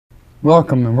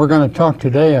Welcome, and we're going to talk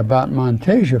today about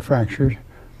Monteggia fractures,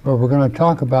 but we're going to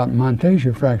talk about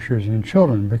Monteggia fractures in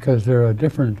children because they're a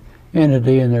different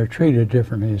entity and they're treated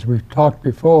differently. As we've talked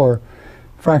before,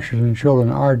 fractures in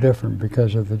children are different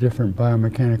because of the different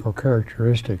biomechanical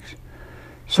characteristics.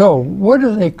 So what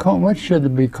do they call, what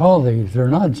should we call these? They're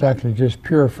not exactly just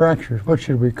pure fractures. What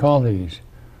should we call these?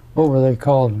 What were they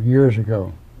called years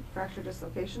ago? Fracture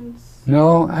dislocations?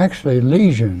 No, actually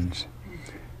lesions.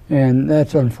 And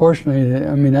that's unfortunately,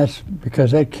 I mean, that's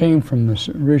because that came from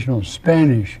the original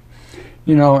Spanish.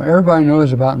 You know, everybody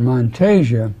knows about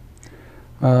Monteggia,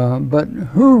 but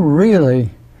who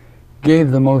really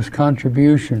gave the most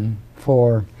contribution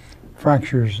for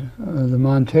fractures, the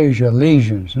Monteggia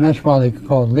lesions? And that's why they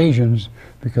called lesions,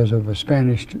 because of a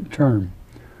Spanish term.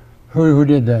 Who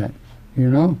did that? You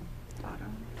know?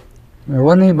 There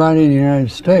wasn't anybody in the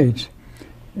United States,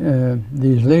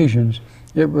 these lesions.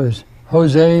 It was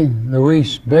Jose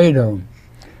Luis Bedo,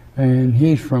 and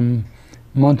he's from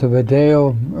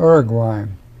Montevideo, Uruguay.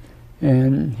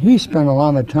 And he spent a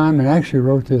lot of time and actually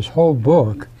wrote this whole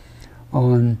book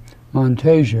on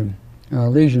Monteggia,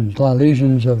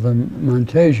 lesions of the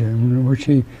Monteggia, in which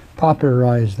he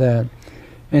popularized that.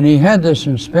 And he had this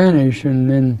in Spanish, and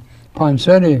then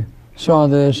Ponseti saw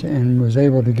this and was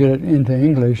able to get it into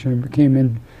English, and it became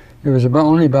it was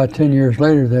only about 10 years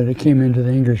later that it came into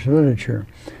the English literature.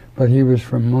 But he was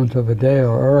from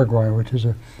Montevideo, Uruguay, which is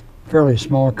a fairly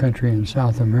small country in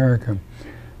South America.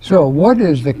 So what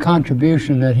is the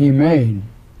contribution that he made?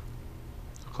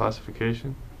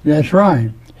 Classification? That's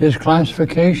right, his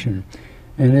classification.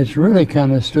 And it's really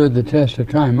kind of stood the test of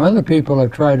time. Other people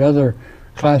have tried other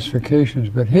classifications,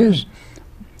 but his,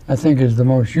 I think, is the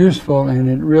most useful, and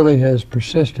it really has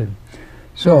persisted.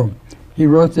 So he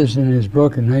wrote this in his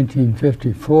book in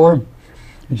 1954,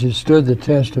 which has stood the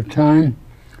test of time.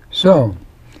 So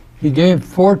he gave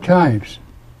 4 types.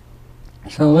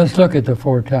 So let's look at the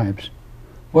 4 types.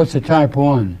 What's the type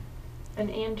 1? An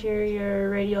anterior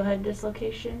radial head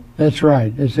dislocation? That's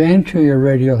right. It's anterior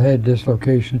radial head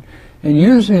dislocation. And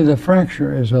usually the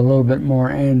fracture is a little bit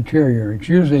more anterior. It's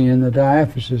usually in the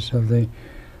diaphysis of the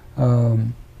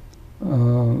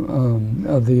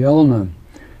ulna.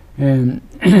 And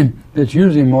it's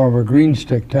usually more of a green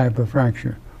stick type of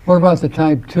fracture. What about the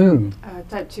type 2?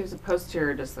 Type 2 is a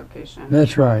posterior dislocation.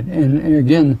 That's right. And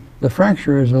again, the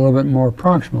fracture is a little bit more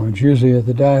proximal. It's usually at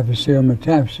the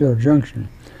diaphyseal-metaphyseal junction.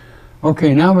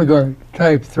 Okay, now we go to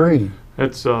type 3.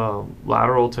 It's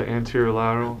lateral to anterior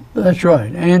lateral? That's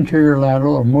right. Anterior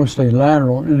lateral, or mostly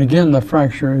lateral. And again, the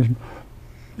fracture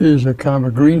is a kind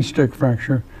of a green stick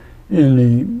fracture in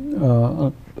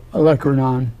the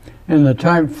olecranon. And the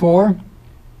type 4?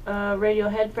 Radial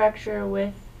head fracture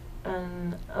with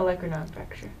an olecranon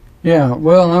fracture. Yeah,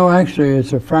 well, no, actually,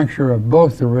 it's a fracture of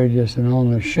both the radius and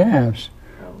ulnar shafts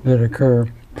that occur,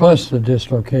 plus the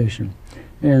dislocation.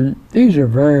 And these are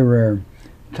very rare.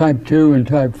 Type 2 and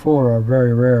type 4 are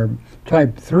very rare.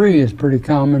 Type 3 is pretty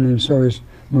common, and so is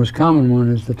the most common one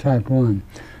is the type 1.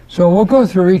 So we'll go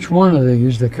through each one of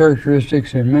these, the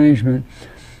characteristics and management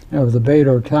of the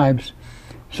Bedo types.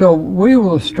 So we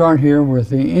will start here with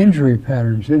the injury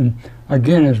patterns. And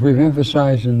again, as we've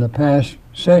emphasized in the past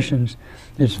sessions,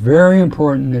 it's very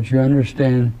important that you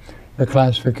understand the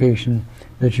classification,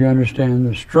 that you understand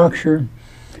the structure,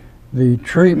 the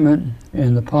treatment,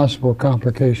 and the possible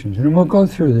complications. And we'll go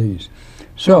through these.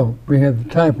 So we have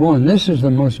type 1. This is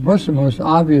what's the most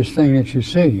obvious thing that you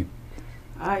see?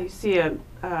 You see a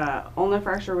ulnar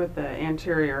fracture with the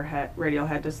anterior radial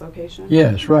head dislocation?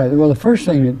 Yes, right. Well, the first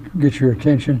thing that gets your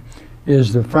attention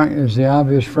is the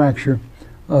obvious fracture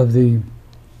of the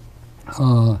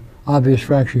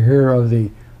here of the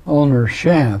ulnar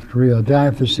shaft, real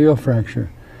diaphyseal fracture.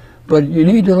 But you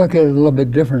need to look at it a little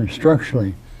bit different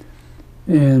structurally.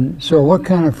 And so what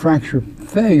kind of fracture?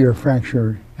 Failure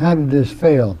fracture. How did this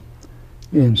fail?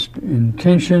 In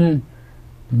tension,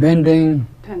 bending?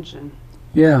 Tension.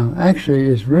 Yeah, actually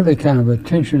it's really kind of a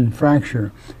tension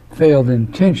fracture. Failed in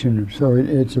tension. So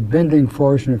it's a bending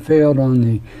force, and it failed on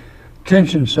the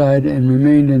tension side and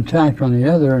remained intact on the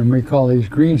other, and we call these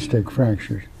green stick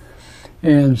fractures.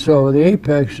 And so the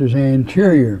apex is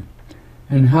anterior.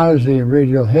 And how does the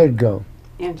radial head go?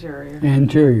 Anterior.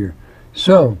 Anterior.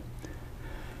 So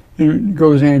it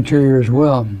goes anterior as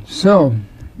well. So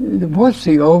what's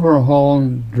the overall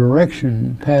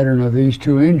direction pattern of these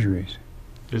 2 injuries?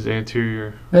 Is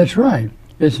anterior. That's right.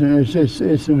 It's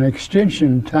an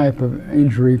extension type of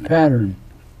injury pattern.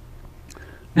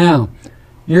 Now,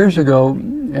 years ago,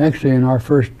 actually in our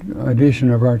first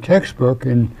edition of our textbook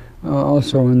and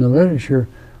also in the literature,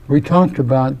 we talked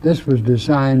about this was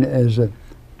designed as a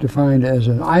defined as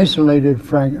an isolated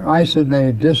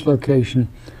dislocation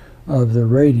of the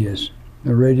radius,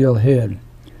 the radial head.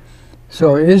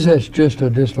 So is this just a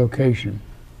dislocation?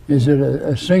 Is it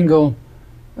a single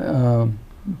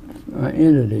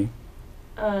entity?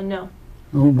 No.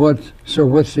 So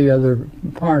what's the other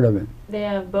part of it? They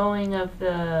have bowing of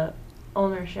the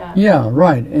ulnar shaft. Yeah,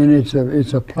 right, and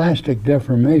it's a plastic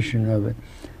deformation of it,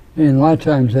 and a lot of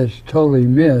times that's totally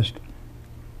missed.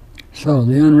 So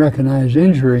the unrecognized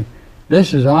injury,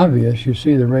 this is obvious. You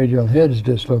see the radial head is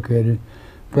dislocated,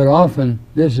 but often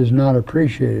this is not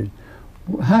appreciated.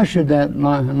 How should that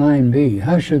line be?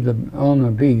 How should the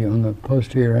ulna be on the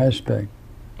posterior aspect?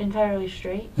 Entirely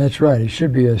straight. That's right. It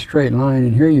should be a straight line,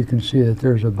 and here you can see that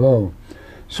there's a bow.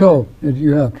 So if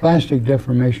you have plastic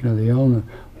deformation of the ulna.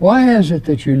 Why is it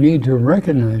that you need to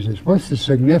recognize this? What's the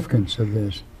significance of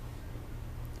this?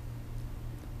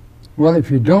 Well,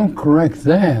 if you don't correct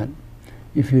that,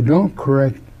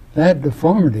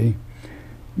 deformity,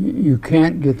 you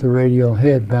can't get the radial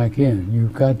head back in.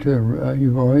 You've got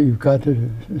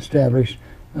to establish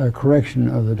a correction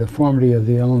of the deformity of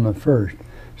the ulna first.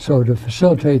 So to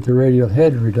facilitate the radial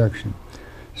head reduction.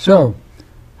 So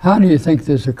how do you think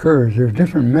this occurs? There are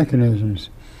different mechanisms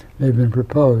that have been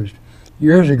proposed.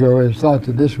 Years ago it was thought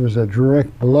that this was a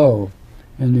direct blow,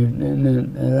 and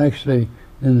then actually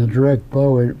in the direct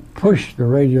blow it pushed the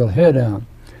radial head out.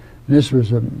 And this was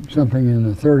something in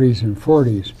the 30s and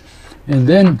 40s. And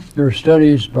then there were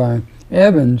studies by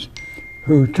Evans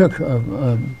who took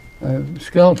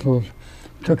skeletals,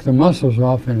 took the muscles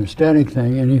off in a static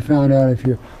thing, and he found out if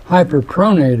you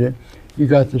hyperpronate it, you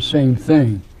got the same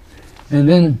thing. And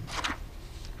then,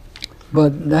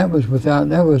 but that was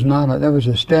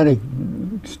a static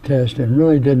test and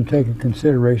really didn't take into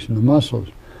consideration the muscles.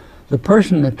 The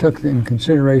person that took in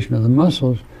consideration of the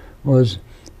muscles was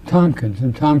Tompkins,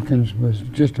 and Tompkins was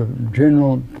just a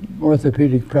general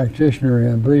orthopedic practitioner,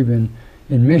 I believe, in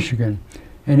Michigan.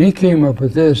 And he came up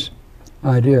with this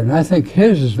idea, and I think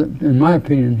his is, in my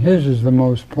opinion, his is the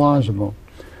most plausible,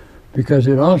 because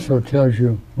it also tells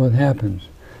you what happens.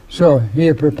 So he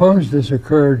had proposed this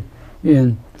occurred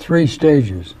in 3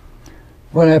 stages.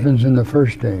 What happens in the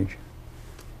first stage?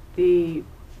 The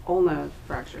ulna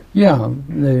fracture. Yeah,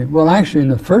 well actually in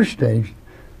the first stage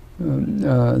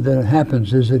that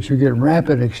happens is that you get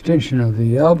rapid extension of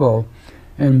the elbow,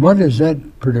 and what does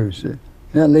that produce?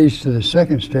 That leads to the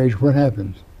second stage. What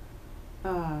happens?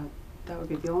 That would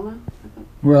be the ulna, I think.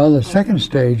 Well, the second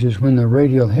stage is when the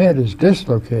radial head is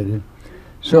dislocated.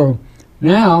 So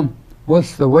now,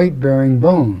 what's the weight-bearing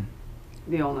bone?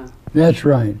 The ulna. That's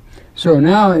right. So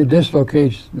now it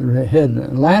dislocates the head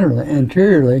laterally,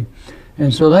 anteriorly,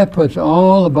 and so that puts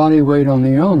all the body weight on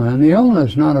the ulna. And the ulna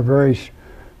is not a very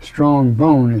strong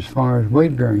bone as far as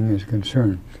weight-bearing is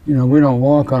concerned. You know, we don't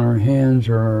walk on our hands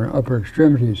or our upper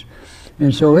extremities.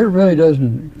 And so it really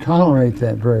doesn't tolerate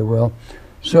that very well.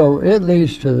 So it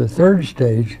leads to the third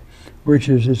stage, which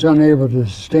is it's unable to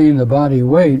sustain the body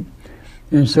weight,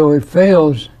 and so it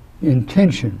fails in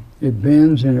tension. It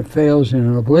bends and it fails in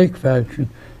an oblique tension.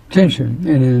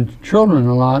 And in children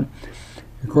a lot,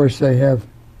 of course, they have,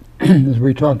 as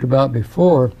we talked about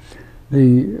before,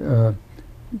 the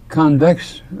concave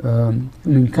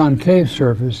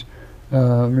surface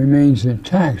remains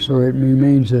intact, so it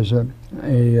remains as a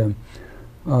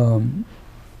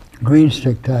green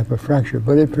stick type of fracture,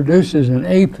 but it produces an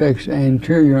apex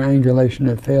anterior angulation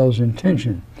that fails in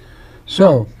tension.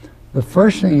 So the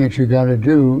first thing that you got to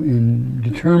do in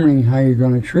determining how you're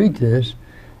going to treat this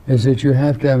is that you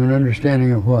have to have an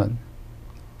understanding of what?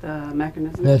 The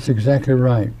mechanism. That's exactly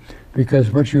right.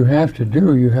 Because what you have to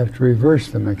do, you have to reverse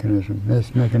the mechanism.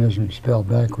 That's mechanism spelled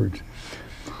backwards.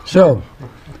 So,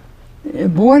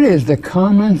 what is the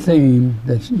common theme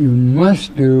that you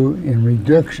must do in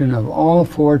reduction of all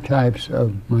 4 types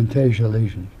of Monteggia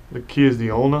lesions? The key is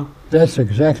the ulna? That's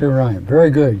exactly right.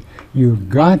 Very good. You've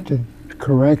got to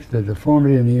correct the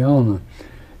deformity in the ulna.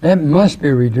 That must be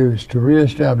reduced to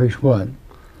reestablish what?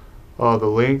 The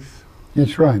length.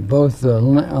 That's right. Both the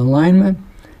alignment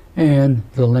and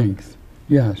the length.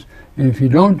 Yes. And if you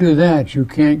don't do that, you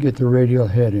can't get the radial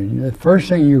head in. The first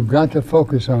thing you've got to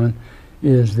focus on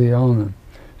is the ulna.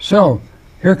 So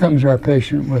here comes our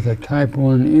patient with a type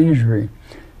 1 injury.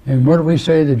 And what do we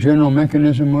say the general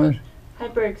mechanism was?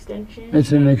 Hyperextension.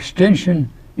 It's an extension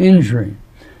injury.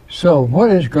 So what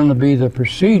is going to be the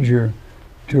procedure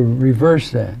to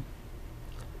reverse that?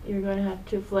 You're going to have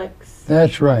to flex.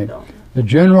 That's right. The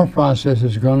general process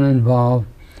is going to involve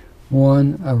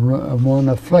one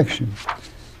flexion.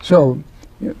 So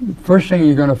first thing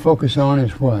you're going to focus on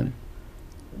is what?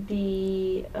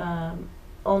 The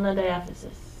ulna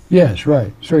diaphysis. Yes,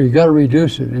 right. So you got to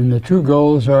reduce it, and the two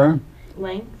goals are.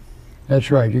 Length. That's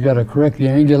right. You got to correct the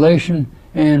angulation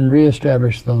and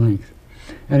reestablish the length.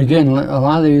 And again, a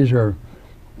lot of these are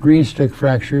green stick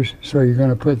fractures, so you're going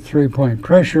to put 3-point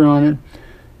pressure on it,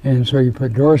 and so you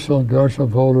put dorsal, dorsal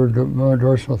volar,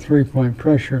 dorsal 3-point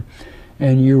pressure,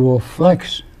 and you will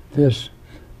flex this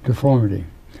deformity.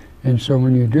 And so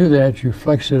when you do that, you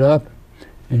flex it up,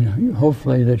 and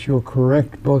hopefully that you'll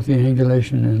correct both the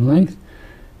angulation and length.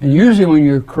 And usually when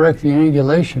you correct the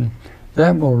angulation,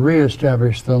 that will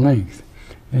reestablish the length.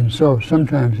 And so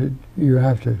sometimes you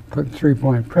have to put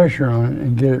 3-point pressure on it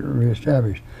and get it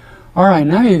reestablished. All right,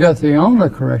 now you got the ulna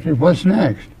corrected. What's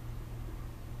next?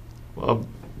 Well,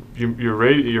 your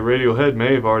radial head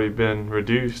may have already been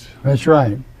reduced. That's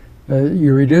right.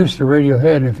 You reduce the radial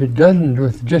head. If it doesn't,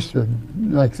 with just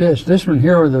like this one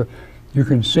here, where you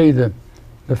can see the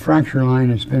fracture line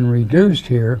has been reduced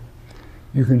here.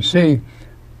 You can see,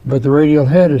 but the radial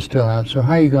head is still out. So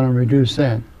how are you going to reduce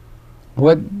that?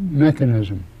 What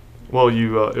mechanism? Well,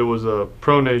 it was a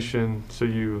pronation, so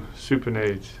you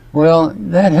supinate. Well,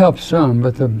 that helps some,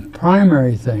 but the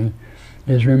primary thing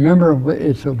is, remember,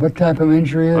 what type of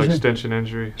injury is it? Extension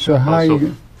injury. So how also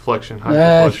you? Flexion.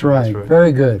 That's right.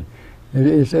 Very good.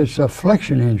 It's a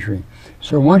flexion injury.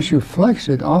 So once you flex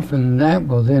it, often that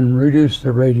will then reduce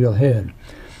the radial head.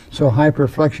 So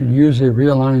hyperflexion usually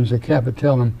realigns the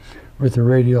capitellum with the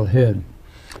radial head.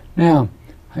 Now,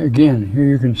 again, here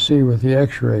you can see with the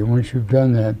x-ray, once you've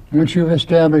done that, once you've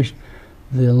established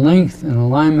the length and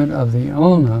alignment of the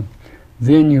ulna,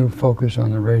 then you focus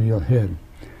on the radial head.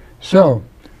 So,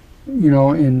 you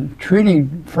know, in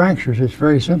treating fractures, it's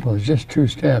very simple. It's just 2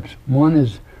 steps. One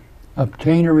is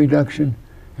obtain a reduction,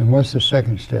 and what's the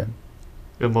second step?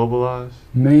 Immobilize.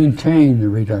 Maintain the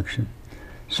reduction.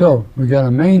 So we got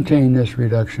to maintain this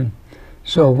reduction.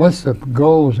 So what's the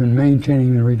goals in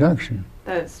maintaining the reduction?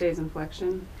 That it stays in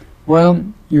flexion. Well,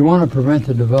 you want to prevent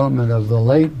the development of the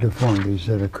late deformities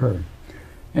that occur.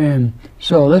 And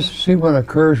so let's see what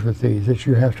occurs with these that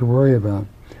you have to worry about.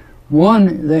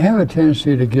 One, they have a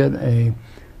tendency to get a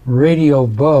radial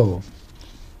bow.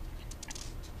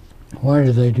 Why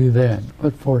do they do that?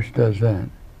 What force does that?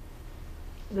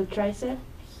 The tricep?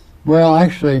 Well,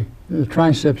 actually, the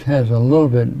triceps has a little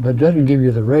bit, but doesn't give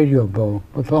you the radial bow.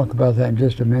 We'll talk about that in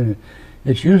just a minute.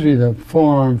 It's usually the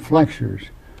forearm flexors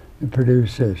that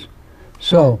produce this.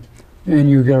 So, and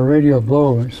you get a radial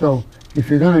blow. So, if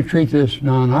you're going to treat this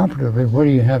non-operatively, what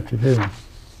do you have to do?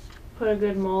 Put a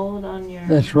good mold on your...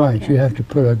 That's right. You have to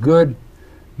put a good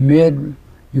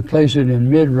you place it in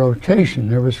mid-rotation.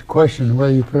 There was a question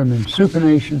whether you put them in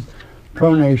supination,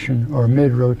 pronation, or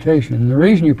mid-rotation. And the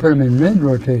reason you put them in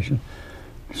mid-rotation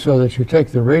so that you take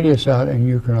the radius out and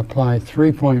you can apply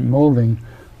 3-point molding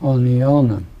on the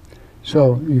ulna.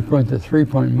 So you put the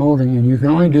 3-point molding, and you can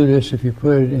only do this if you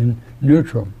put it in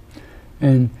neutral.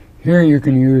 And here you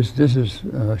can use, this is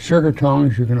sugar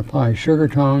tongs. You can apply sugar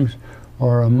tongs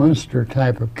or a Munster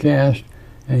type of cast,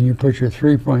 and you put your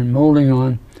 3-point molding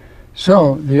on.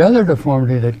 So the other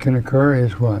deformity that can occur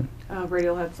is what?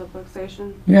 Radial head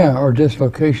subluxation. Yeah, or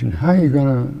dislocation. How are you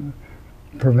going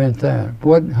to prevent that?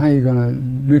 How are you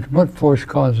going to, what force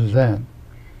causes that?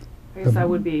 I guess that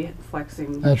would be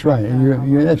flexing. That's right.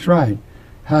 That's right.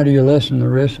 How do you lessen the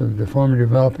risk of deformity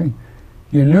developing?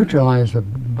 You neutralize the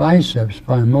biceps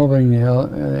by molding the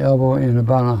elbow in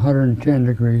about 110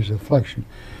 degrees of flexion.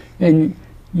 And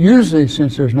usually,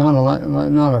 since there's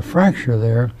not a fracture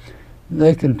there,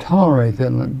 they can tolerate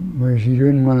that, whereas you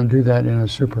didn't want to do that in a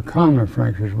supracondylar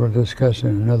fractures. We'll discuss in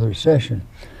another session.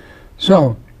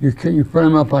 So you put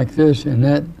them up like this, and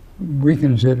that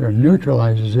weakens it or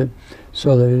neutralizes it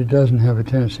so that it doesn't have a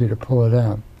tendency to pull it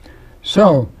out.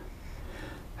 So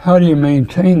how do you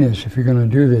maintain this if you're going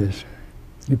to do this?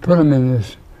 You put them in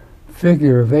this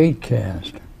figure-of-8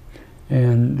 cast.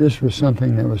 And this was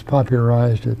something that was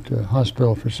popularized at the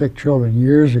Hospital for Sick Children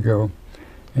years ago.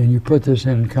 And you put this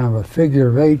in kind of a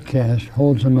figure-of-8 cast,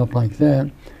 holds them up like that,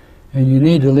 and you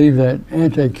need to leave that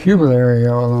anticubal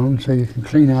area alone so you can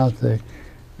clean out the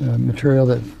material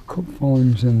that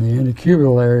forms in the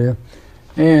anticubal area.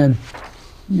 And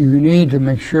you need to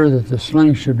make sure that the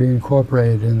sling should be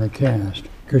incorporated in the cast,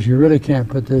 because you really can't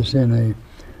put this in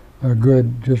a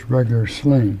good, just regular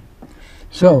sling.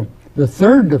 So the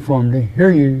third deformity,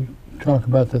 here you talk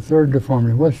about the third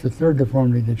deformity. What's the third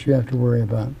deformity that you have to worry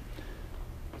about?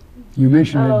 You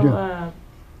mentioned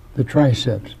the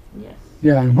triceps. Yes.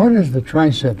 Yeah, and what does the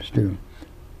triceps do?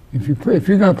 If you're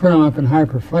going to put them up in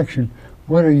hyperflexion,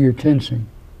 what are you tensing?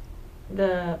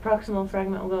 The proximal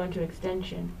fragment will go into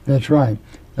extension. That's right.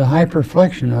 The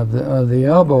hyperflexion of the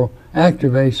elbow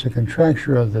activates the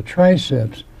contracture of the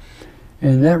triceps,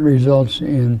 And that results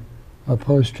in a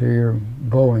posterior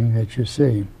bowing that you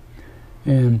see.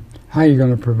 And how are you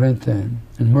going to prevent that?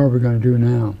 And what are we going to do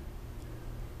now?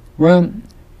 Well,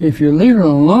 if you leave it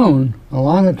alone, a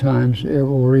lot of times it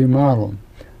will remodel.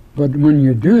 But when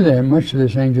you do that, much of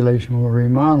this angulation will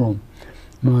remodel.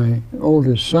 My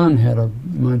oldest son had a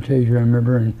Monteggia, I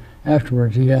remember, and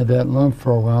afterwards he had that lump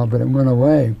for a while, but it went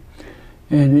away.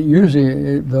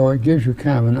 And though it gives you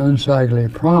kind of an unsightly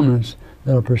prominence,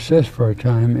 that'll persist for a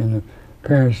time, and the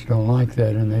parents don't like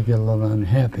that, and they get a little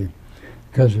unhappy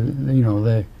because,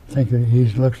 they think that he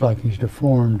looks like he's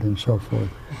deformed and so forth.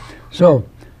 So,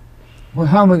 well,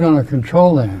 how are we going to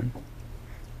control that?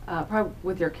 Probably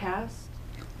with your cast?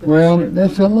 Well,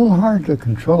 that's a little hard to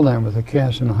control that with a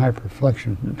cast and a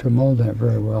hyperflexion, to mold that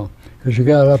very well, because you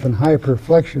got it up in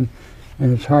hyperflexion,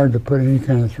 and it's hard to put any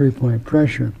kind of three-point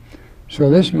pressure. So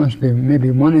this must be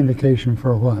maybe one indication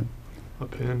for what? A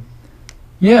pin.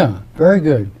 Yeah, very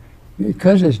good.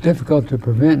 Because it's difficult to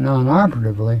prevent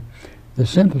non-operatively, the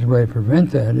simplest way to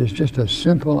prevent that is just a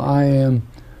simple IM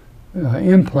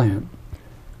implant.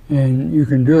 And you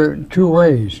can do it two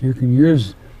ways. You can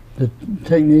use the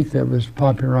technique that was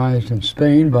popularized in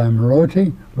Spain by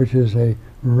Marotti, which is a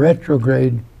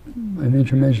retrograde an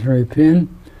intermissionary pin,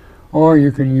 or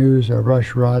you can use a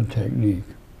rush rod technique.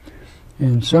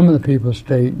 And some of the people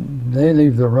state they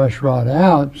leave the rush rod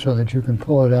out so that you can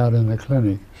pull it out in the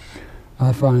clinic.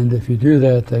 I find if you do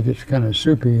that, that gets kind of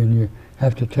soupy and you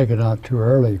have to take it out too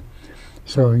early.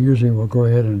 So usually we'll go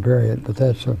ahead and bury it, but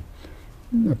that's a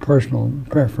personal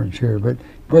preference here. But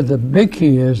the big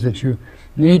key is that you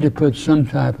need to put some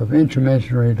type of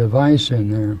intermissionary device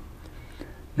in there.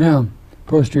 Now,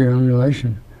 posterior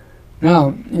ungulation. Now,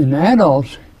 in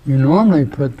adults, you normally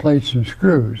put plates and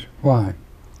screws. Why?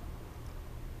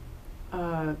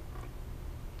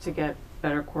 To get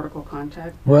better cortical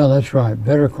contact. Well, that's right,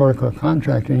 better cortical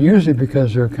contact, and usually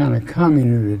because they're kind of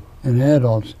comminuted in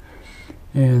adults.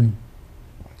 And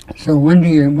so when do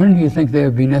you think they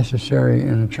would be necessary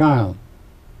in a child?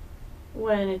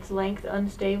 When it's length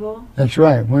unstable? That's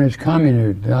right, when it's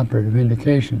comminuted, the operative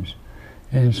indications.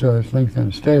 And so it's length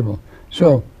unstable.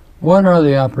 So what are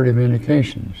the operative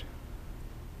indications?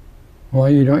 Well,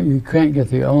 you can't get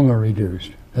the ulna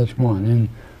reduced. That's one. And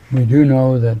we do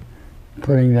know that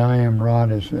putting the IM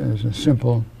rod is a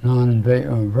simple,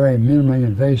 very minimally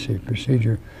invasive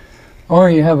procedure. Or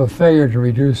you have a failure to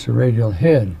reduce the radial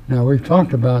head. Now, we've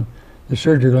talked about the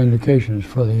surgical indications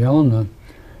for the ulna,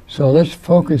 so let's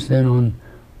focus then on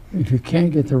if you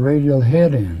can't get the radial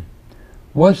head in.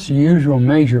 What's the usual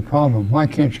major problem? Why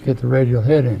can't you get the radial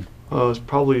head in? It's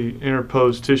probably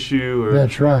interposed tissue. Or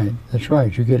That's right.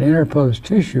 You get interposed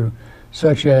tissue,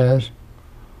 such as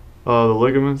the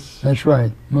ligaments. That's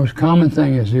right. Most common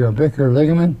thing is the orbicular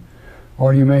ligament,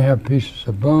 or you may have pieces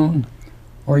of bone,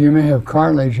 or you may have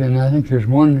cartilage, and I think there's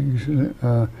one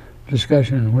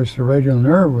discussion in which the radial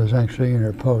nerve was actually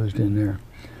interposed in there.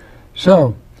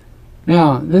 So,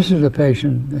 now, this is a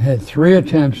patient that had 3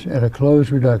 attempts at a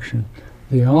closed reduction.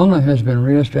 The ulna has been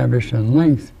reestablished in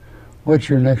length. What's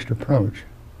your next approach?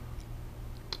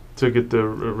 To get the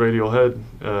radial head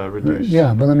reduced.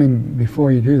 Yeah, but I mean,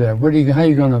 before you do that, how are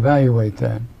you going to evaluate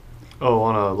that? Oh,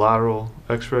 on a lateral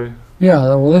x-ray? Yeah,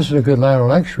 well, this is a good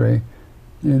lateral x-ray,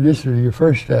 and this is your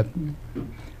first step.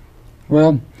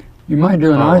 Well, you might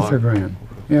do an arthrogram.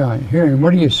 Yeah, here, and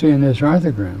what do you see in this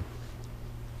arthrogram?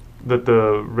 That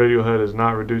the radial head is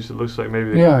not reduced. It looks like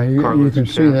maybe the you cartilage can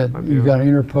see that might be you've got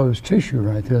interposed tissue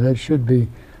right there. That should be,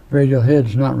 radial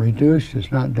head's not reduced,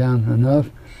 it's not down enough.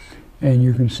 And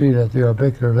you can see that the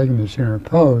orbicular ligament is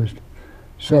interposed.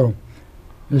 So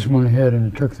this went ahead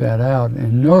and took that out.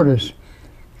 And notice,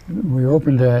 we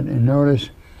opened that and notice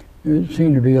it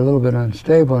seemed to be a little bit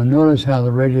unstable. And notice how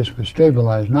the radius was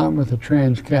stabilized, not with a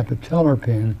transcapitellar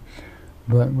pin,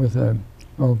 but with an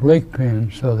oblique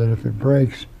pin so that if it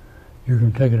breaks, you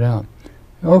can take it out.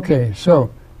 Okay,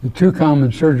 so the 2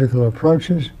 common surgical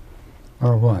approaches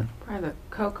are what? Probably the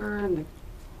coker and the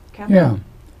catheter. Yeah.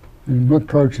 And what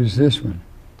approach is this one?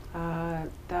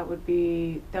 That would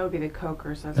be the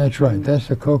coker. So That's right. That's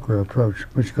the Coker approach,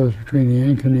 which goes between the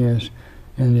anconeus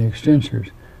and the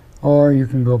extensors. Or you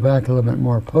can go back a little bit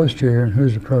more posterior, and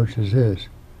whose approach is this?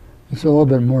 It's a little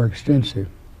bit more extensive.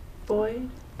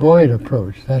 Boyd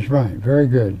approach. That's right. Very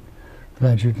good.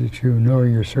 Glad that you know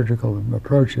your surgical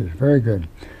approaches. Very good.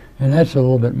 And that's a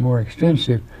little bit more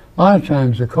extensive. A lot of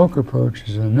times the Coker approach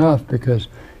is enough because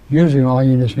usually all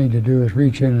you just need to do is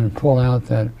reach in and pull out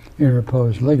that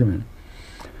interposed ligament.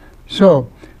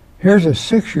 So here's a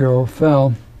 6-year-old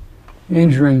fell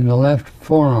injuring the left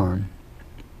forearm.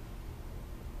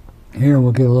 Here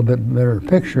we'll get a little bit better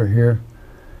picture here.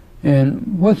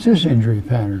 And what's this injury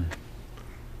pattern?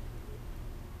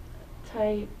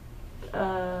 Type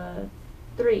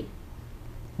 3.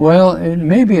 Well, it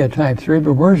may be a type 3,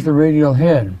 but where's the radial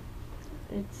head?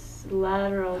 It's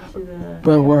lateral to the...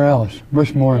 But where else?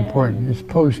 What's more important? It's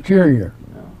posterior.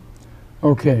 No.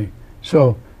 Okay,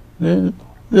 so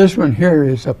this one here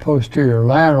is a posterior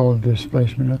lateral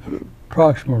displacement of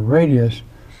proximal radius.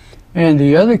 And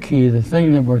the other key, the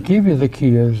thing that will give you the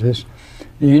key is this,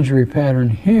 the injury pattern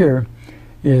here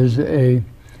is a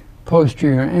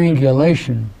posterior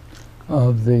angulation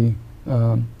of the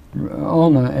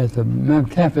ulna at the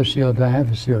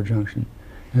metaphyseal-diaphyseal junction.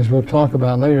 As we'll talk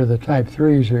about later, the type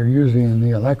 3s are usually in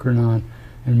the olecranon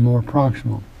and more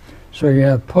proximal. So you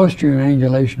have posterior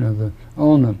angulation of the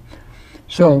ulna.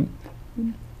 So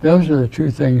those are the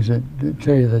two things that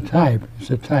tell you the type.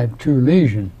 It's a type 2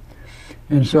 lesion.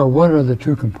 And so what are the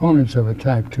two components of a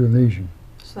type 2 lesion?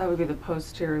 So that would be the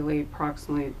posteriorly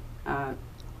proximally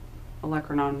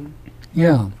olecranon.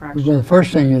 Yeah, fracture. well, the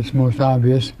first thing that's most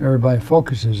obvious, everybody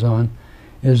focuses on,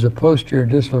 is the posterior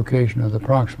dislocation of the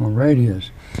proximal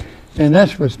radius. And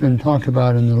that's what's been talked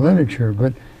about in the literature.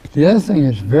 But the other thing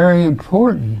that's very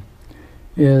important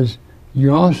is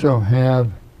you also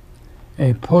have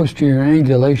a posterior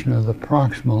angulation of the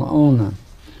proximal ulna.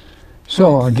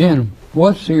 So again,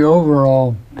 what's the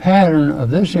overall pattern of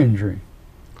this injury?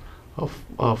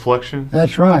 Flexion?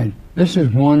 That's right. This is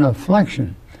one of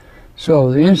flexion.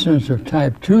 So the incidence of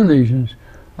type 2 lesions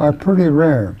are pretty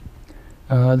rare.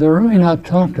 They're really not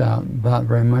talked about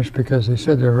very much because they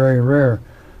said they're very rare.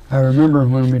 I remember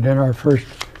when we did our first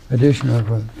edition of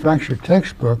a fracture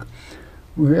textbook,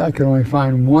 I could only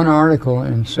find one article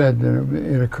and said that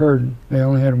it occurred, they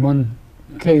only had one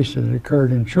case that it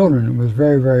occurred in children. It was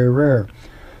very, very rare.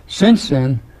 Since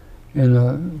then, in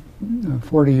the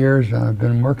 40 years I've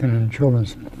been working in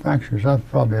children's fractures, I've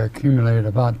probably accumulated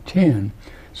about 10.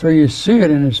 So you see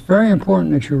it, and it's very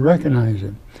important that you recognize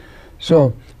it.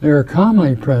 So they're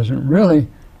commonly present really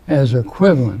as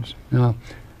equivalents. Now,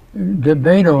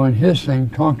 Beto in his thing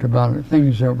talked about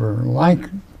things that were like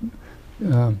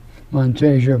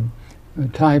Monteggia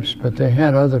types, but they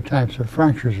had other types of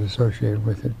fractures associated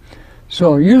with it.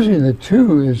 So usually the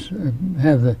two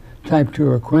have the type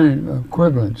 2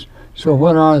 equivalents. So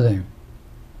what are they?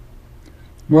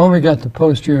 Well, we got the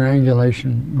posterior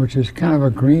angulation, which is kind of a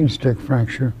green stick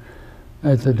fracture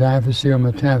at the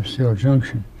diaphyseal-metaphyseal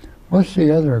junction. What's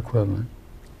the other equivalent?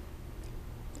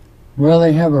 Well,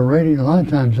 they have a lot of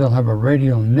times they'll have a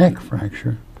radial neck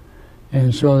fracture,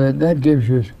 and so that gives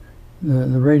you,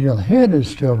 the radial head is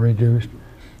still reduced,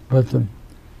 but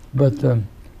the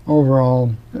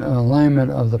overall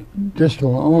alignment of the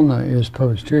distal ulna is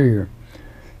posterior.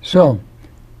 So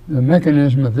the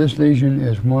mechanism of this lesion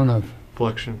is one of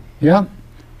Flexion. yeah.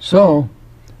 So,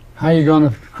 how are you going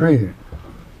to create it?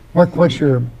 What's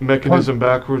your Mechanism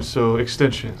backwards, so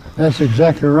extension. That's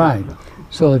exactly right.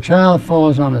 So the child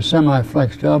falls on a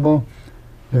semi-flexed elbow.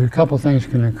 There are a couple things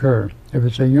can occur. If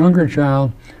it's a younger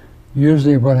child,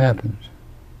 usually what happens?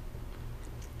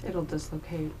 It'll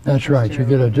dislocate. That's right. You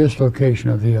get a dislocation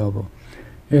of the elbow.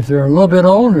 If they're a little bit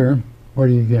older, what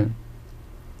do you get?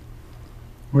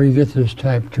 Well, you get this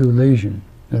type 2 lesion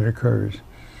that occurs.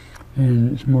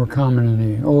 And it's more common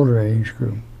in the older age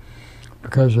group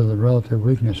because of the relative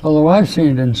weakness, although I've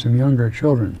seen it in some younger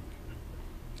children.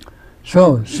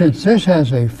 So, since this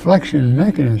has a flexion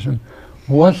mechanism,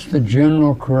 what's the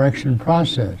general correction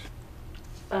process?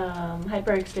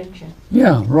 Hyperextension.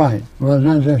 Yeah, right. Well,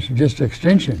 not just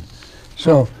extension.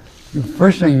 So, the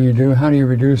first thing you do, how do you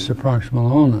reduce the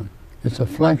proximal ulna? It's a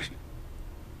flexed.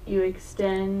 You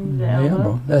extend the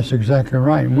elbow. That's exactly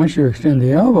right. And once you extend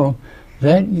the elbow,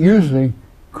 that usually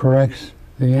corrects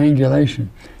the angulation.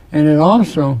 And it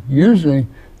also, usually,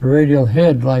 the radial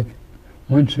head, like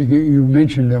once you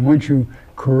mentioned that once you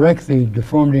correct the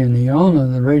deformity in the ulna,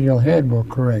 the radial head will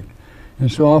correct.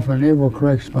 And so often it will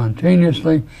correct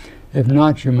spontaneously. If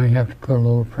not, you may have to put a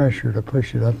little pressure to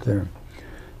push it up there.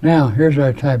 Now, here's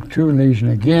our type 2 lesion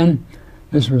again.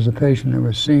 This was a patient that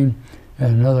was seen at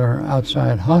another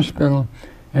outside hospital.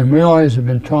 And we always have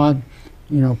been taught,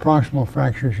 you know, proximal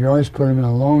fractures, you always put them in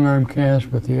a long arm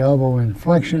cast with the elbow in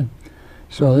flexion.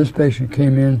 So this patient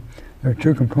came in. There are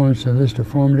two components of this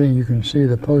deformity. You can see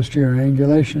the posterior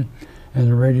angulation and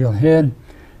the radial head.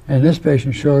 And this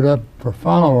patient showed up for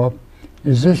follow-up.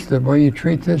 Is this the way you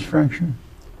treat this fracture?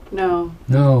 No.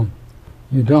 No,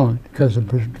 you don't, because the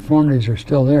deformities are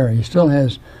still there. He still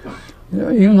has,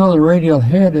 even though the radial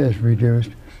head is reduced,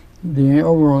 the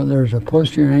overall, there's a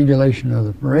posterior angulation of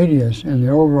the radius, and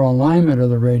the overall alignment of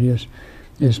the radius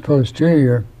is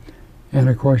posterior, and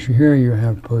of course here you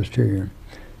have posterior.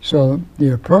 So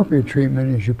the appropriate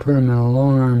treatment is you put them in a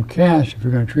long arm cast if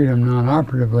you're going to treat them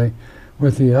non-operatively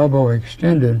with the elbow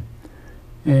extended.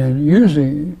 And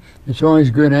usually it's always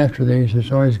good after these,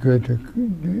 it's always good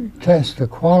to test the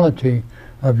quality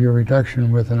of your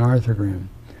reduction with an arthrogram.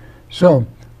 So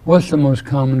what's the most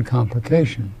common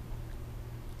complication?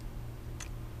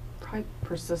 Probably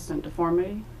persistent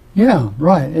deformity. Yeah,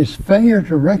 right. It's failure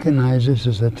to recognize this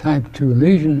as a type 2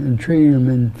 lesion and treating them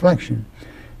in flexion.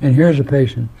 And here's a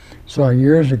patient saw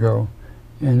years ago,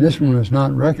 and this one was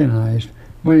not recognized.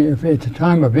 If at the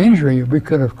time of injury, we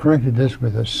could have corrected this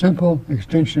with a simple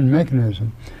extension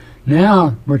mechanism.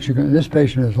 Now, this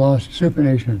patient has lost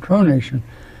supination and pronation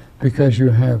because you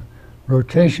have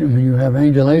rotation, when you have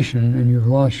angulation and you've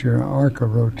lost your arc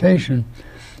of rotation,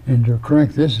 and to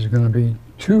correct this is going to be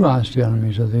 2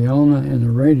 osteotomies of the ulna and the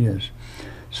radius.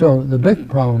 So the big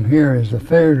problem here is the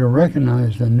failure to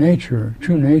recognize the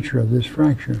true nature of this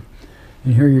fracture.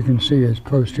 And here you can see it's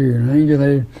posterior and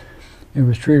angulated. It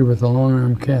was treated with a long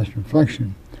arm cast and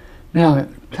flexion. Now,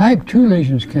 type 2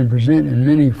 lesions can present in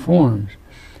many forms.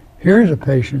 Here's a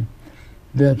patient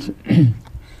that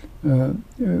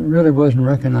really wasn't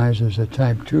recognized as a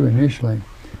type 2 initially.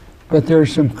 But there are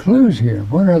some clues here.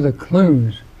 What are the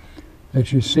clues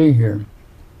that you see here?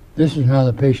 This is how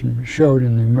the patient showed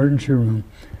in the emergency room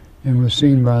and was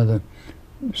seen by the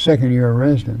second-year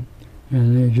resident.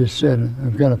 And they just said,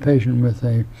 I've got a patient with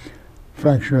a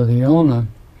fracture of the ulna.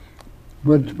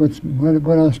 What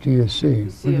else do you see? You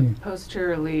see a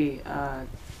posterior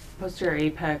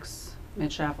apex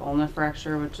midshaft ulna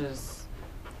fracture, which is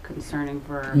concerning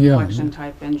for flexion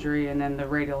type injury, and then the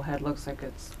radial head looks like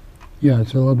it's... Yeah,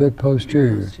 it's a little bit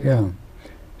posterior. Yeah.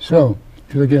 So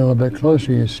if you look at it a little bit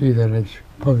closer, you see that it's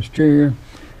posterior.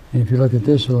 And if you look at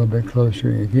this a little bit closer,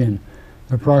 again,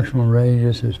 the proximal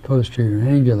radius is posterior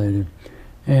angulated.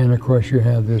 And of course you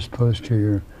have this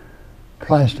posterior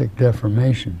plastic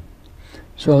deformation.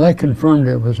 So that confirmed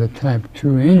it was a type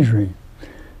 2 injury.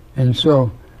 And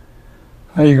so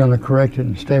how are you going to correct it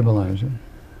and stabilize it?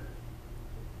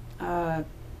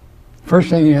 First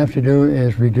thing you have to do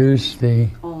is reduce the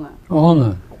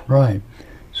ulna. Right.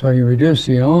 So you reduce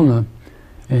the ulna,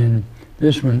 and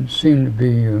this one seemed to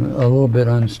be a little bit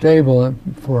unstable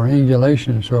for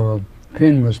angulation, so a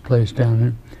pin was placed down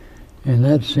it, and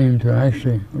that seemed to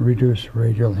actually reduce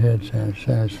radial head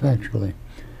satisfactorily.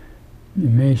 It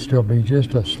may still be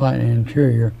just a slight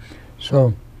anterior.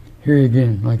 So here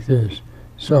again, like this.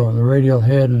 So the radial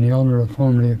head and the ulnar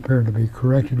deformity appear to be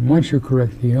corrected. Once you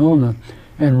correct the ulna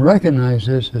and recognize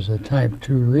this as a type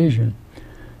 2 lesion.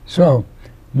 So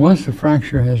once the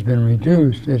fracture has been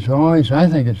reduced, it's always, I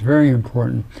think it's very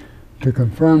important to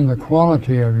confirm the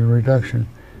quality of your reduction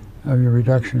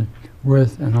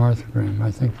with an arthrogram.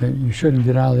 I think that you shouldn't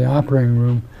get out of the operating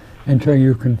room until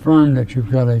you confirm that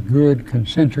you've got a good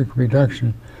concentric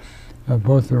reduction of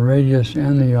both the radius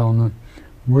and the ulna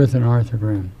with an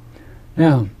arthrogram.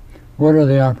 Now, what are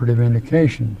the operative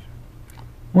indications?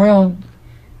 Well,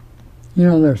 you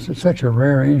know, there's such a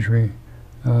rare injury.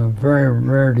 Very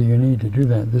rare do you need to do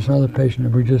that. This other patient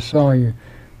that we just saw, it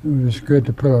was good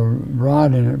to put a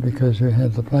rod in it because it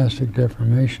had the plastic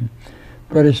deformation.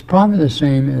 But it's probably the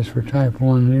same as for type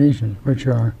 1 lesions, which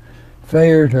are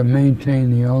failure to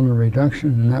maintain the ulnar reduction,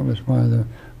 and that was why the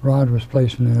rod was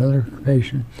placed in the other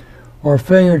patient, or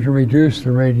failure to reduce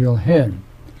the radial head.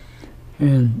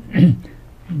 And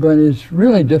but it's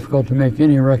really difficult to make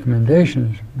any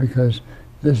recommendations because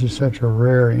this is such a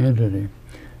rare entity.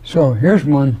 So here's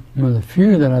one of the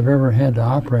few that I've ever had to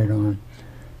operate on.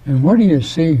 And what do you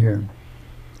see here?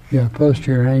 Yeah,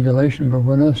 posterior angulation, but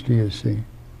what else do you see?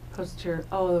 Posterior,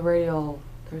 the radial,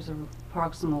 there's a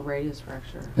proximal radius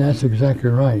fracture. That's exactly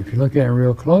right. If you look at it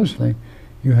real closely,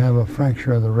 you have a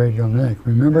fracture of the radial neck.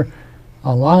 Remember,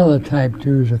 a lot of the type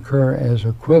 2s occur as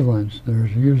equivalents.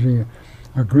 There's usually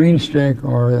a green stick,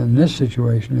 or in this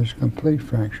situation, it's a complete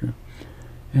fracture.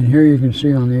 And here you can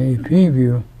see on the AP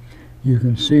view, you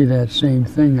can see that same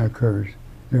thing occurs.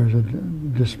 There's a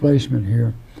displacement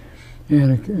here.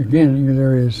 And again,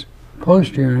 there is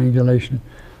posterior angulation,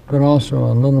 but also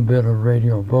a little bit of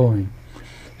radial bowing.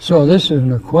 So this is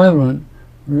an equivalent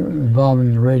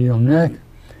involving the radial neck,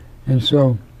 and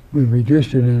so we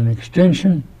reduced it in an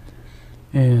extension,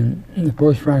 and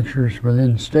both fractures were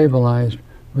then stabilized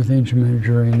with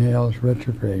intramedullary nails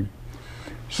retrograde.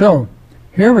 So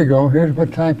here we go. Here's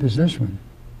what type is this one?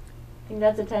 I think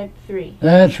that's a type 3.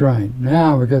 That's right.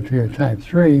 Now we got to your type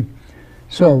 3.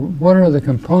 So what are the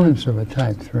components of a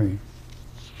type 3?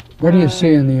 What do you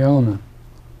see in the ulna?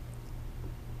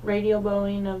 Radial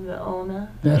bowing of the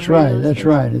ulna. That's right. That's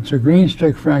right. It's a green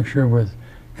stick fracture with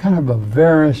kind of a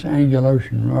varus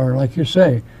angulation, or like you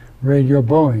say, radial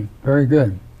bowing. Very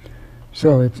good.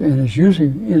 So it's usually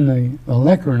in the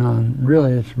olecranon.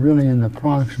 Really, it's really in the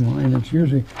proximal, and it's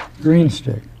usually green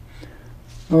stick.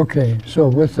 Okay, so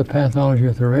what's the pathology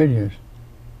of the radius?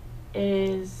 It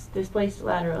is displaced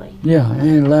laterally. Yeah,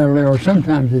 and laterally, or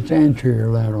sometimes it's anterior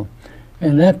lateral.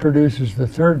 And that produces the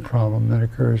third problem that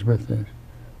occurs with this.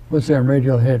 What's that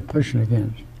radial head pushing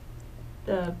against?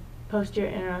 The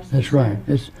posterior interosseous That's right.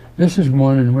 nerve. This is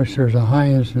one in which there's a high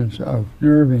incidence of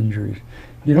nerve injuries.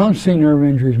 You don't see nerve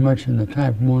injuries much in the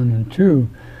type 1 and 2,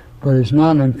 but it's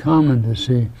not uncommon to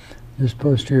see this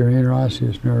posterior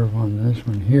interosseous nerve on this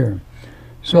one here.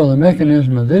 So the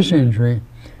mechanism of this injury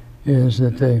is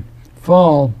that they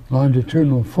fall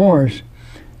longitudinal force,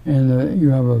 and you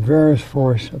have a varus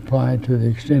force applied to the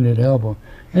extended elbow.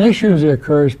 And this usually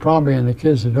occurs probably in the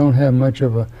kids that don't have much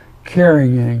of a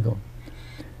carrying angle.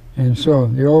 And so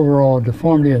the overall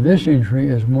deformity of this injury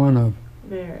is one of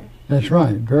Varus. That's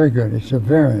right, very good. It's a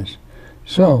varus.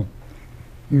 So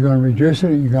you're going to reduce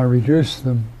it. You got to reduce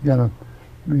them. You got to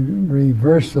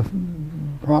reverse the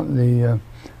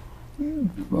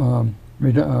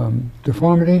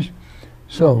deformities.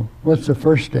 So what's the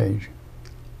first stage?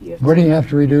 What do you have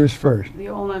to reduce first? The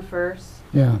ulna first.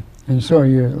 Yeah, and so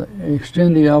you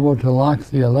extend the elbow to lock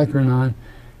the olecranon.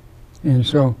 And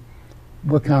so,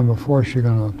 what kind of a force you're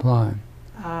going to apply?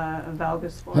 A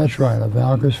valgus force. That's right, a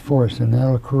valgus force, and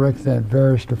that'll correct that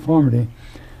varus deformity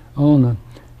ulna.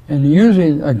 And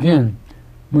usually, again,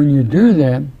 when you do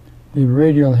that, the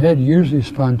radial head usually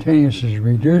spontaneously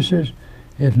reduces.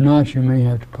 If not, you may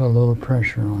have to put a little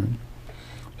pressure on it.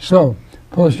 So,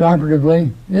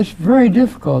 postoperatively, it's very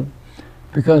difficult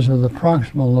because of the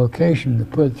proximal location to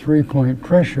put 3-point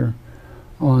pressure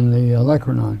on the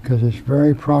olecranon, because it's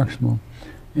very proximal,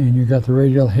 and you've got the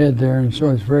radial head there, and so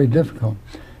it's very difficult.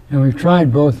 And we've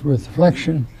tried both with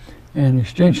flexion and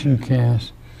extension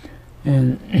casts,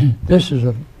 and this is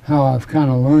how I've kind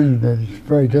of learned that it's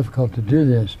very difficult to do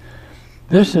this.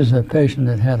 This is a patient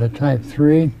that had a type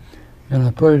 3, and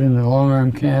I put it in the long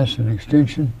arm cast and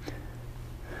extension.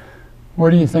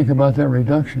 What do you think about that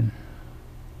reduction?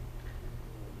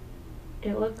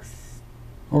 It looks...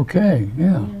 Okay,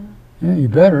 yeah. Yeah, you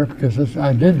better, because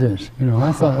I did this. You know,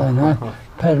 I thought, and I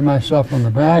patted myself on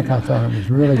the back. I thought it was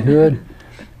really good.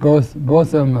 Both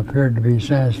of them appeared to be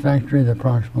satisfactory. The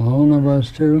proximal ulna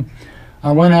was too.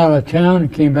 I went out of town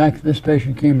and came back. This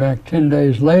patient came back 10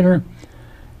 days later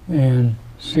and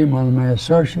seen one of my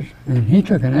associates, and he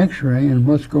took an x-ray, and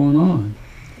what's going on?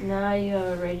 Now you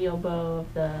have a radial bow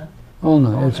of the...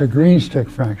 Ulna. It's a green stick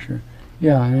fracture.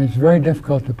 Yeah, and it's very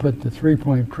difficult to put the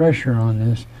 3-point pressure on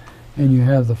this, and you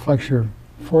have the flexor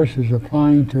forces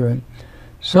applying to it.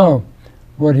 So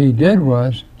what he did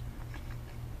was,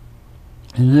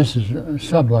 and this is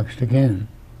subluxed again,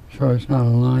 so it's not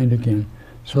aligned again.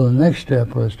 So the next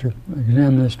step was to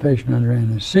examine this patient under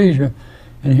anesthesia,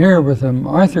 and here with an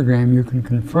arthrogram you can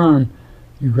confirm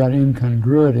you've got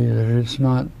incongruity, that it's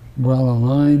not well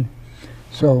aligned.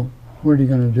 So what are you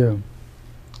going to do?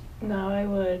 Now I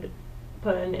would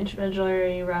put an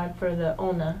intramedullary rod for the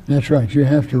ulna. That's right. You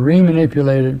have to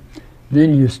remanipulate it,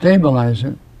 then you stabilize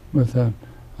it with a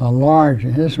large,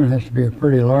 and this one has to be a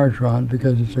pretty large rod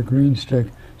because it's a green stick,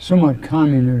 somewhat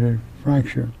comminuted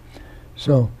fracture.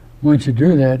 So once you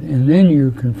do that, and then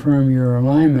you confirm your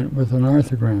alignment with an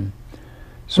arthrogram.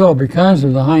 So because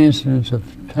of the high incidence of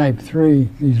type 3,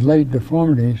 these late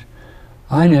deformities,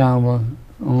 I now will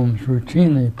almost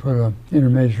routinely put an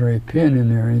intermedullary pin in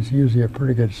there, and it's usually a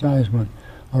pretty good size one,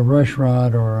 a rush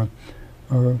rod or a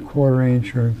 1/4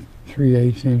 inch or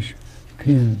 3/8 inch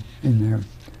pin in there,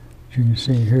 as you can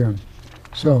see here.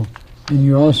 So, and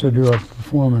you also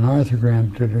perform an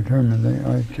arthrogram to determine the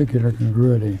articular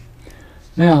congruity.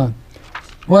 Now,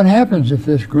 what happens if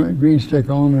this green stick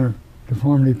ulnar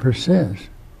deformity persists?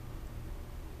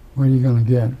 What are you going to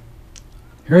get?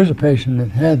 Here's a patient that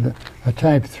had a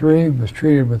type 3, was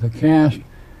treated with a cast,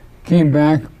 came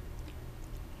back.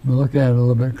 We'll look at it a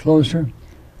little bit closer.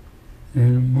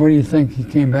 And what do you think he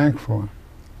came back for?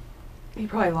 He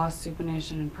probably lost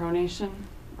supination and pronation.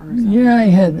 Or something.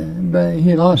 Yeah, but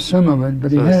he lost some of it,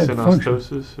 but he had it function.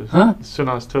 Synostosis? Huh?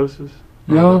 Synostosis?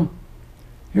 No,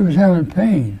 he was having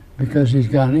pain because he's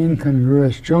got an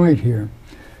incongruous joint here.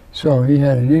 So he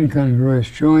had an incongruous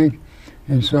joint,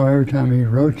 and so every time he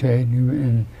rotated,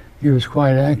 and he was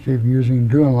quite active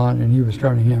doing a lot, and he was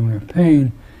starting having a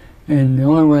pain. And the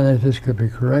only way that this could be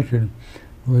corrected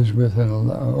was with an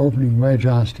opening wedge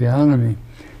osteotomy,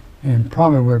 and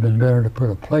probably would have been better to put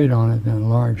a plate on it than a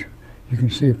large. You can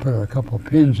see it put a couple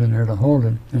pins in there to hold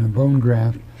it, and a bone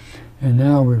graft, and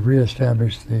now we've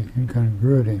reestablished the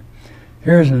congruity.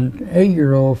 Here's an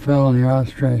 8-year-old fell on the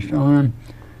outstretched arm,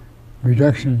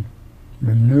 reduction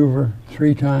maneuver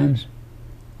 3 times.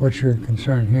 What's your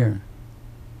concern here?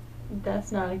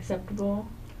 That's not acceptable.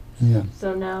 Yeah.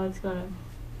 So now it's going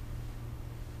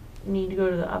to need to go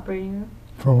to the operating room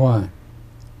For what?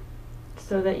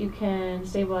 so that you can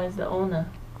stabilize the ulna.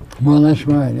 Well, that's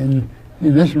right. And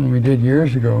this one we did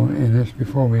years ago, and this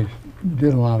before we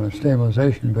did a lot of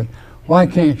stabilization. But why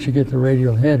can't you get the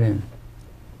radial head in?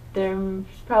 There's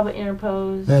probably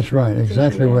interposed. That's right.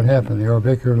 Exactly what tissue. happened. The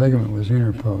orbicular ligament was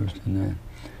interposed in that,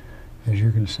 as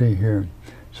you can see here.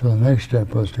 So the next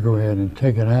step was to go ahead and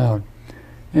take it out.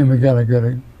 And we got to get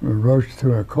a roach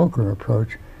through a Coker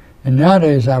approach. And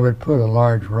nowadays I would put a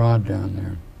large rod down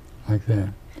there, like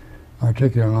that.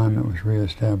 Articular alignment was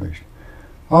reestablished.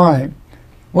 All right.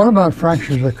 What about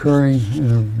fractures occurring in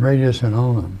the radius and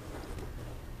ulna?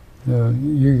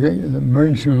 You get the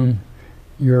emergency room,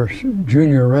 you're a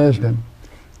junior resident,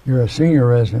 you're a senior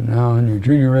resident now, and your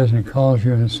junior resident calls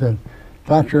you and said,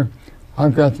 "Doctor,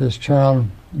 I've got this child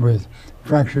with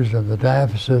fractures of the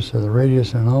diaphysis of the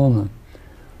radius and ulna."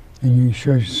 And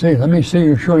you say, "Let me show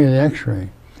you the x-ray."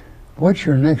 What's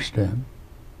your next step?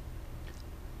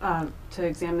 To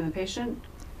examine the patient.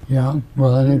 Yeah,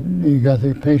 well, then you got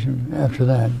the patient after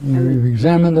that. You've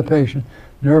examined the patient,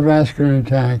 neurovascular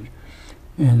intact,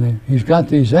 and he's got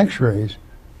these x-rays.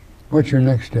 What's your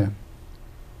next step?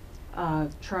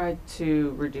 Try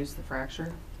to reduce the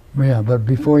fracture. Yeah, but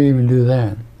before you even do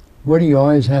that, what do you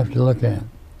always have to look at?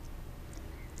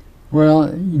 Well,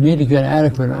 you need to get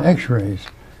adequate x-rays.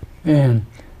 And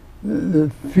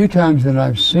the few times that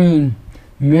I've seen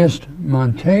missed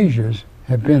Monteggias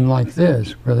have been like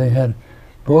this, where they had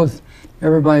both,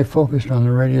 everybody focused on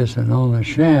the radius and ulna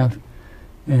shaft,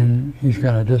 and he's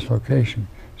got a dislocation.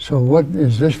 So what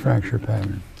is this fracture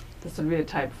pattern? This would be a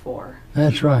type 4.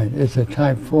 That's right, it's a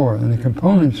type 4, and the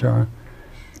components are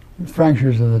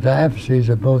fractures of the diaphyses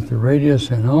of both the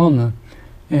radius and ulna,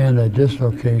 and a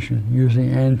dislocation, usually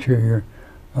anterior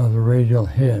of the radial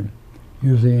head,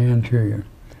 usually anterior.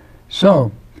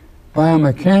 So,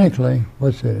 biomechanically,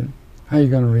 what's it? How are you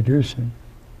going to reduce it?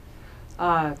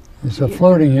 It's a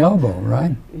floating elbow,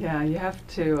 right? Yeah, you have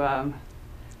to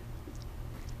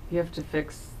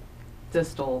fix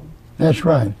distal. That's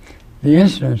right. The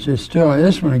incidence is still,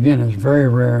 this one again is very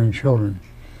rare in children,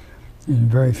 in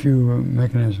very few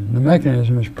mechanisms. The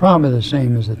mechanism is probably the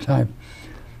same as the type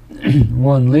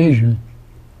 1 lesion.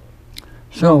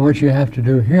 So what you have to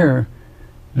do here,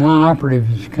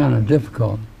 non-operative is kind of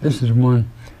difficult. This is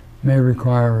one may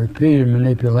require repeated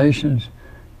manipulations.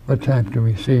 What type do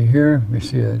we see here? We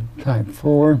see a type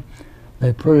 4.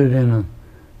 They put it in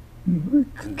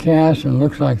a cast, and it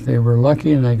looks like they were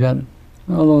lucky, and they got,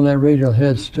 although that radial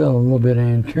head's still a little bit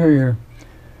anterior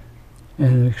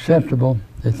and acceptable,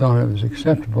 they thought it was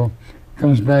acceptable.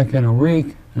 Comes back in a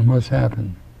week, and what's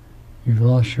happened? You've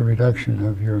lost your reduction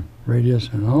of your radius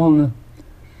and ulna,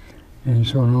 and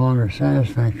so no longer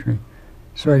satisfactory.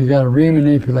 So you got to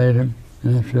remanipulate it,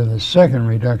 and after the second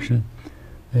reduction,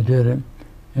 they did it.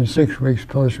 In 6 weeks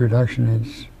post-reduction,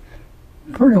 it's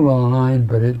pretty well aligned,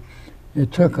 but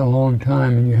it took a long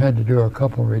time, and you had to do a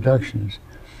couple reductions.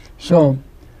 So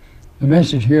the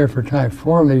message here for type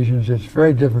 4 lesions, it's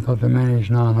very difficult to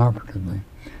manage non-operatively.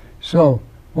 So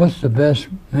what's the best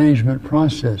management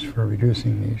process for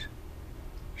reducing these?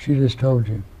 She just told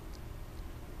you.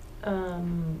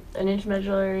 An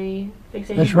intramedullary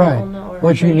fixation. That's right.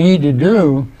 What you need to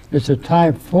do, it's a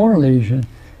type 4 lesion,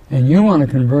 and you want to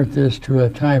convert this to a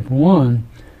type 1,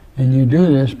 and you do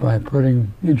this by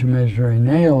putting intramedullary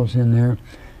nails in there,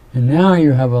 and now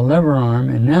you have a lever arm,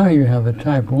 and now you have a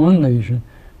type 1 lesion,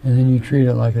 and then you treat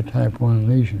it like a type 1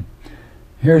 lesion.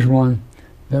 Here's one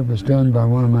that was done by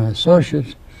one of my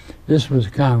associates. This was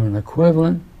kind of an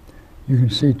equivalent. You can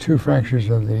see 2 fractures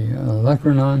of the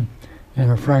olecranon and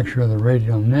a fracture of the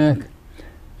radial neck,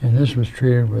 and this was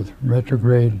treated with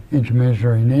retrograde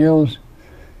intramedullary nails,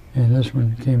 and this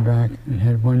one came back and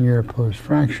had 1 year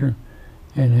post-fracture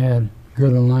and had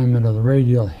good alignment of the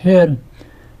radial head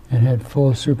and had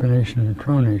full supination and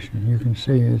pronation. You can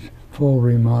see it's full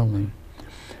remodeling.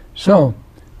 So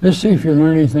let's see if you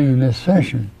learn anything in this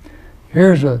session.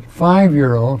 Here's a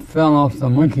 5-year-old fell off the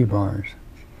monkey bars,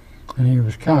 and he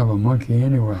was kind of a monkey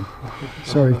anyway.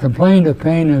 So he complained of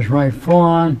pain in his right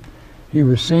forearm. He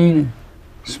was seen,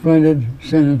 splinted,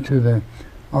 sent into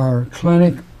our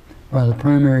clinic by the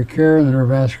primary care, the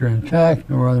neurovascular intact,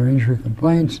 no other injury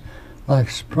complaints,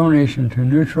 lacks pronation to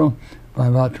neutral by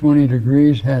about 20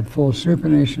 degrees, had full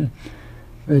supination.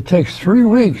 But it takes 3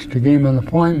 weeks to get him an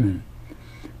appointment.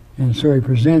 And so he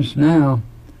presents now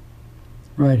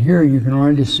right here, you can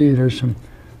already see there's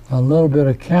a little bit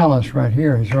of callus right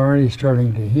here. It's already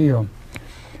starting to heal.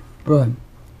 But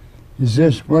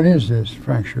what is this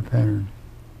fracture pattern?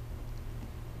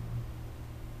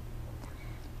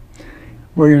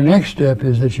 Well, your next step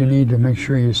is that you need to make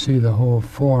sure you see the whole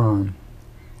forearm.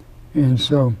 And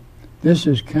so this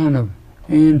is kind of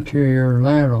anterior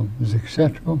lateral. Is it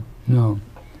acceptable? No.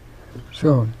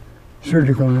 So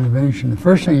surgical intervention, the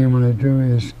first thing you want to do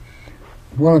is,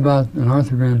 what about an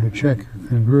arthrogram to check your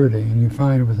congruity? And you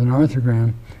find with an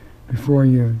arthrogram, before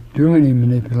you do any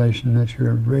manipulation, that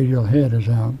your radial head is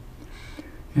out.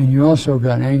 And you also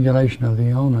got angulation of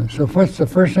the ulna. So what's the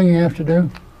first thing you have to do?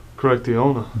 Correct the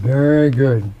ulna. Very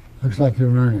good. Looks like you're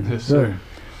learning. Yes, good. sir.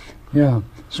 Yeah.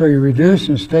 So you reduce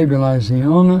and stabilize the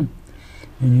ulna,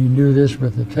 and you do this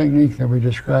with the technique that we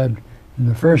described in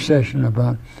the first session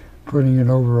about putting it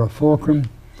over a fulcrum,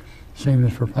 same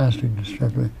as for plastic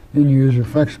destructive. Then you use a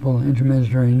flexible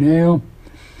intermedullary nail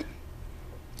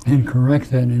and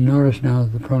correct that. And notice now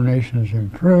that the pronation is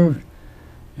improved,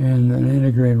 and an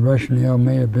integrated Russian nail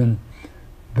may have been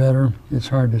better. It's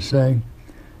hard to say.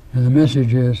 And the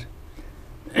message is,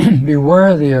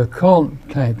 beware the occult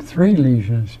type 3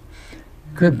 lesions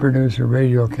could produce a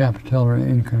radiocapitellar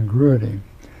incongruity.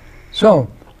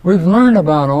 So we've learned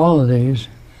about all of these,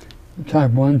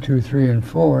 type 1, 2, 3, and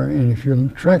 4, and if you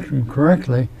track them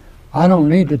correctly, I don't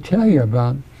need to tell you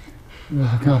about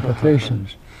the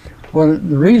complications. Well,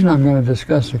 the reason I'm going to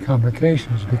discuss the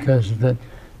complications is because that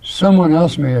someone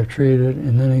else may have treated it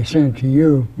and then they send it to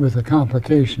you with a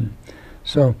complication.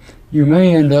 So you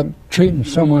may end up treating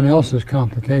someone else's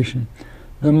complication.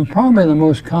 Probably the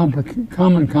most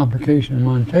common complication in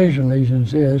Monteggia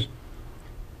lesions is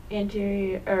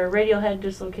anterior or radial head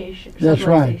dislocation. That's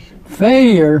right.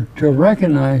 Failure to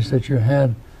recognize that you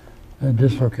had a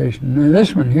dislocation. Now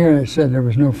this one here, it said there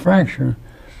was no fracture.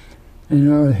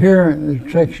 And here the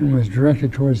section was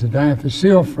directed towards the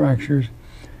diaphyseal fractures,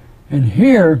 and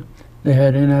here they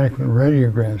had inadequate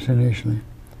radiographs initially.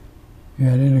 You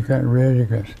had inadequate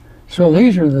radiographs. So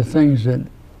these are the things that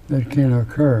can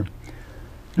occur.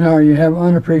 Now you have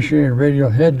unappreciated radial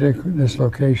head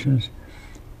dislocations.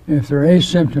 If they're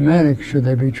asymptomatic, should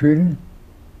they be treated?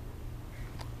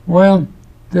 Well,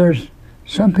 there's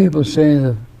some people say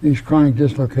that these chronic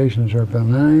dislocations are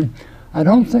benign. I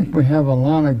don't think we have a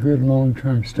lot of good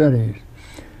long-term studies.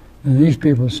 And these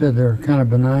people said they're kind of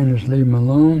benign, just leave them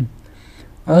alone.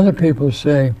 Other people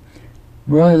say,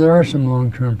 well, there are some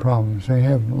long-term problems. They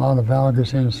have a lot of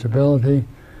valgus instability.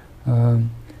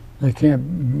 They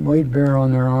can't weight bear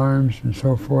on their arms and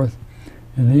so forth.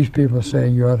 And these people say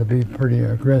you ought to be pretty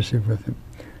aggressive with it.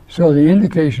 So the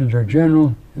indications are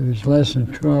general. If it's less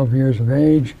than 12 years of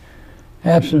age,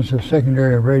 absence of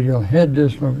secondary radial head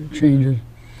changes,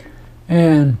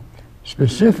 and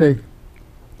specific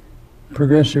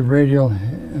progressive radial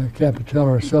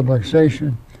capitellar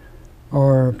subluxation,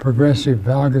 or progressive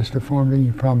valgus deformity,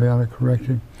 you probably ought to correct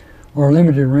it, or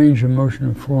limited range of motion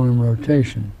of forearm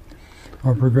rotation,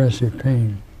 or progressive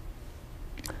pain.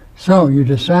 So you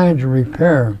decide to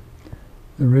repair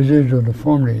the residual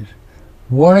deformities.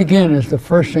 What again is the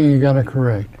first thing you got to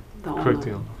correct? Correct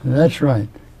the ulna. That's right.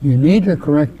 You need to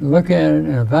look at it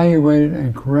and evaluate it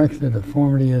and correct the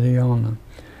deformity of the ulna.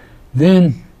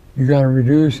 Then you got to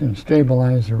reduce and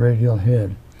stabilize the radial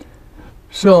head.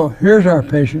 So here's our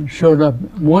patient, showed up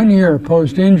 1 year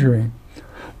post-injury.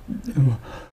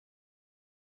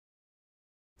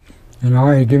 And I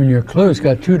already given you a clue. It's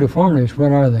got 2 deformities.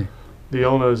 What are they? The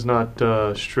ulna is not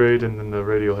straight, and then the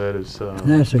radial head is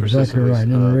That's exactly right.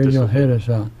 And the radial head is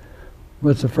out.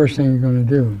 What's the first thing you're going to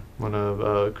do? Want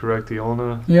to correct the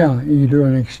ulna? Yeah, you do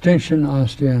an extension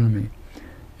osteotomy.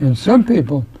 And some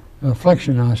people,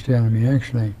 flexion osteotomy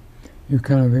actually, you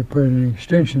kind of put an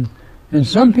extension. And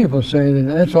some people say that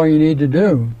that's all you need to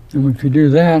do. And if you do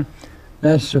that,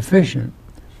 that's sufficient.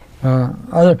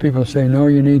 Other people say, no,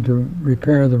 you need to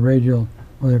repair the radial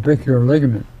or the orbicular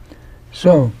ligament.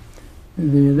 So,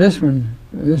 this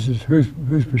is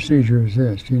whose procedure is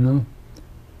this? Do you know?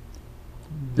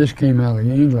 This came out of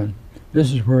England.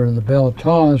 This is where the bell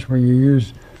taws, where you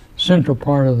use central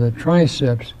part of the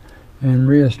triceps and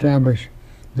reestablish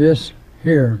this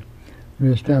here.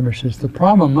 Reestablish this. The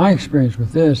problem, my experience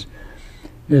with this,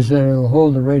 is that it'll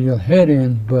hold the radial head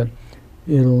in, but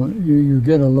you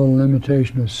get a little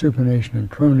limitation of supination and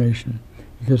pronation.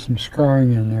 You get some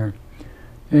scarring in there.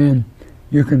 And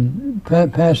you can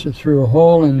pass it through a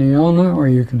hole in the ulna, or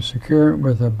you can secure it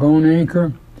with a bone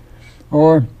anchor,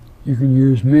 or you can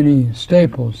use mini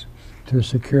staples to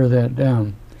secure that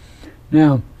down.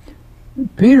 Now,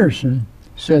 Peterson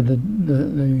said that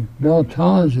the bell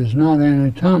taws is not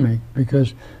anatomic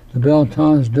because the bell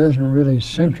tons doesn't really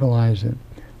centralize it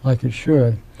like it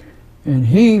should. And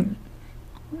he,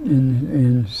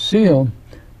 in seal,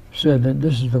 said that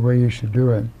this is the way you should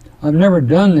do it. I've never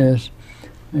done this,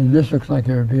 and this looks like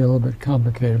it would be a little bit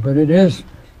complicated, but it is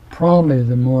probably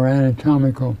the more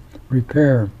anatomical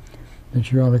repair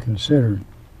that you ought to consider.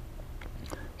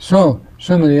 So,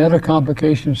 some of the other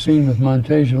complications seen with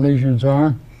Monteggia lesions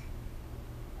are,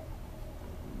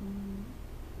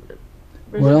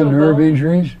 well, nerve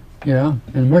injuries, yeah,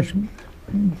 and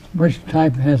which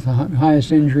type has the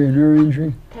highest injury, nerve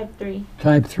injury? Type 3.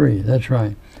 Type 3, that's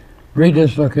right.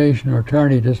 Redislocation or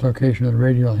tardy dislocation of the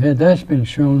radial head. That's been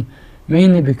shown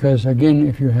mainly because, again,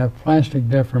 if you have plastic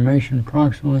deformation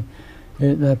proximally,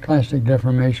 that plastic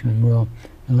deformation will,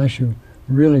 unless you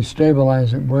really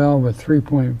stabilize it well with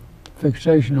 3-point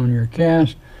fixation on your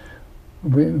cast,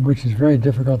 which is very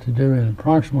difficult to do in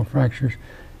proximal fractures,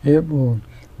 it will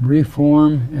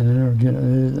reform and then it'll get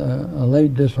a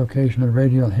late dislocation of the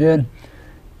radial head.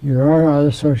 There are other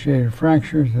associated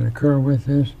fractures that occur with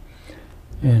this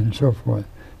and so forth.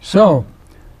 So,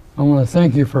 I want to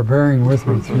thank you for bearing with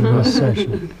me through this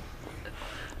session.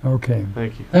 Okay.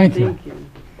 Thank you. Thank you. Thank you.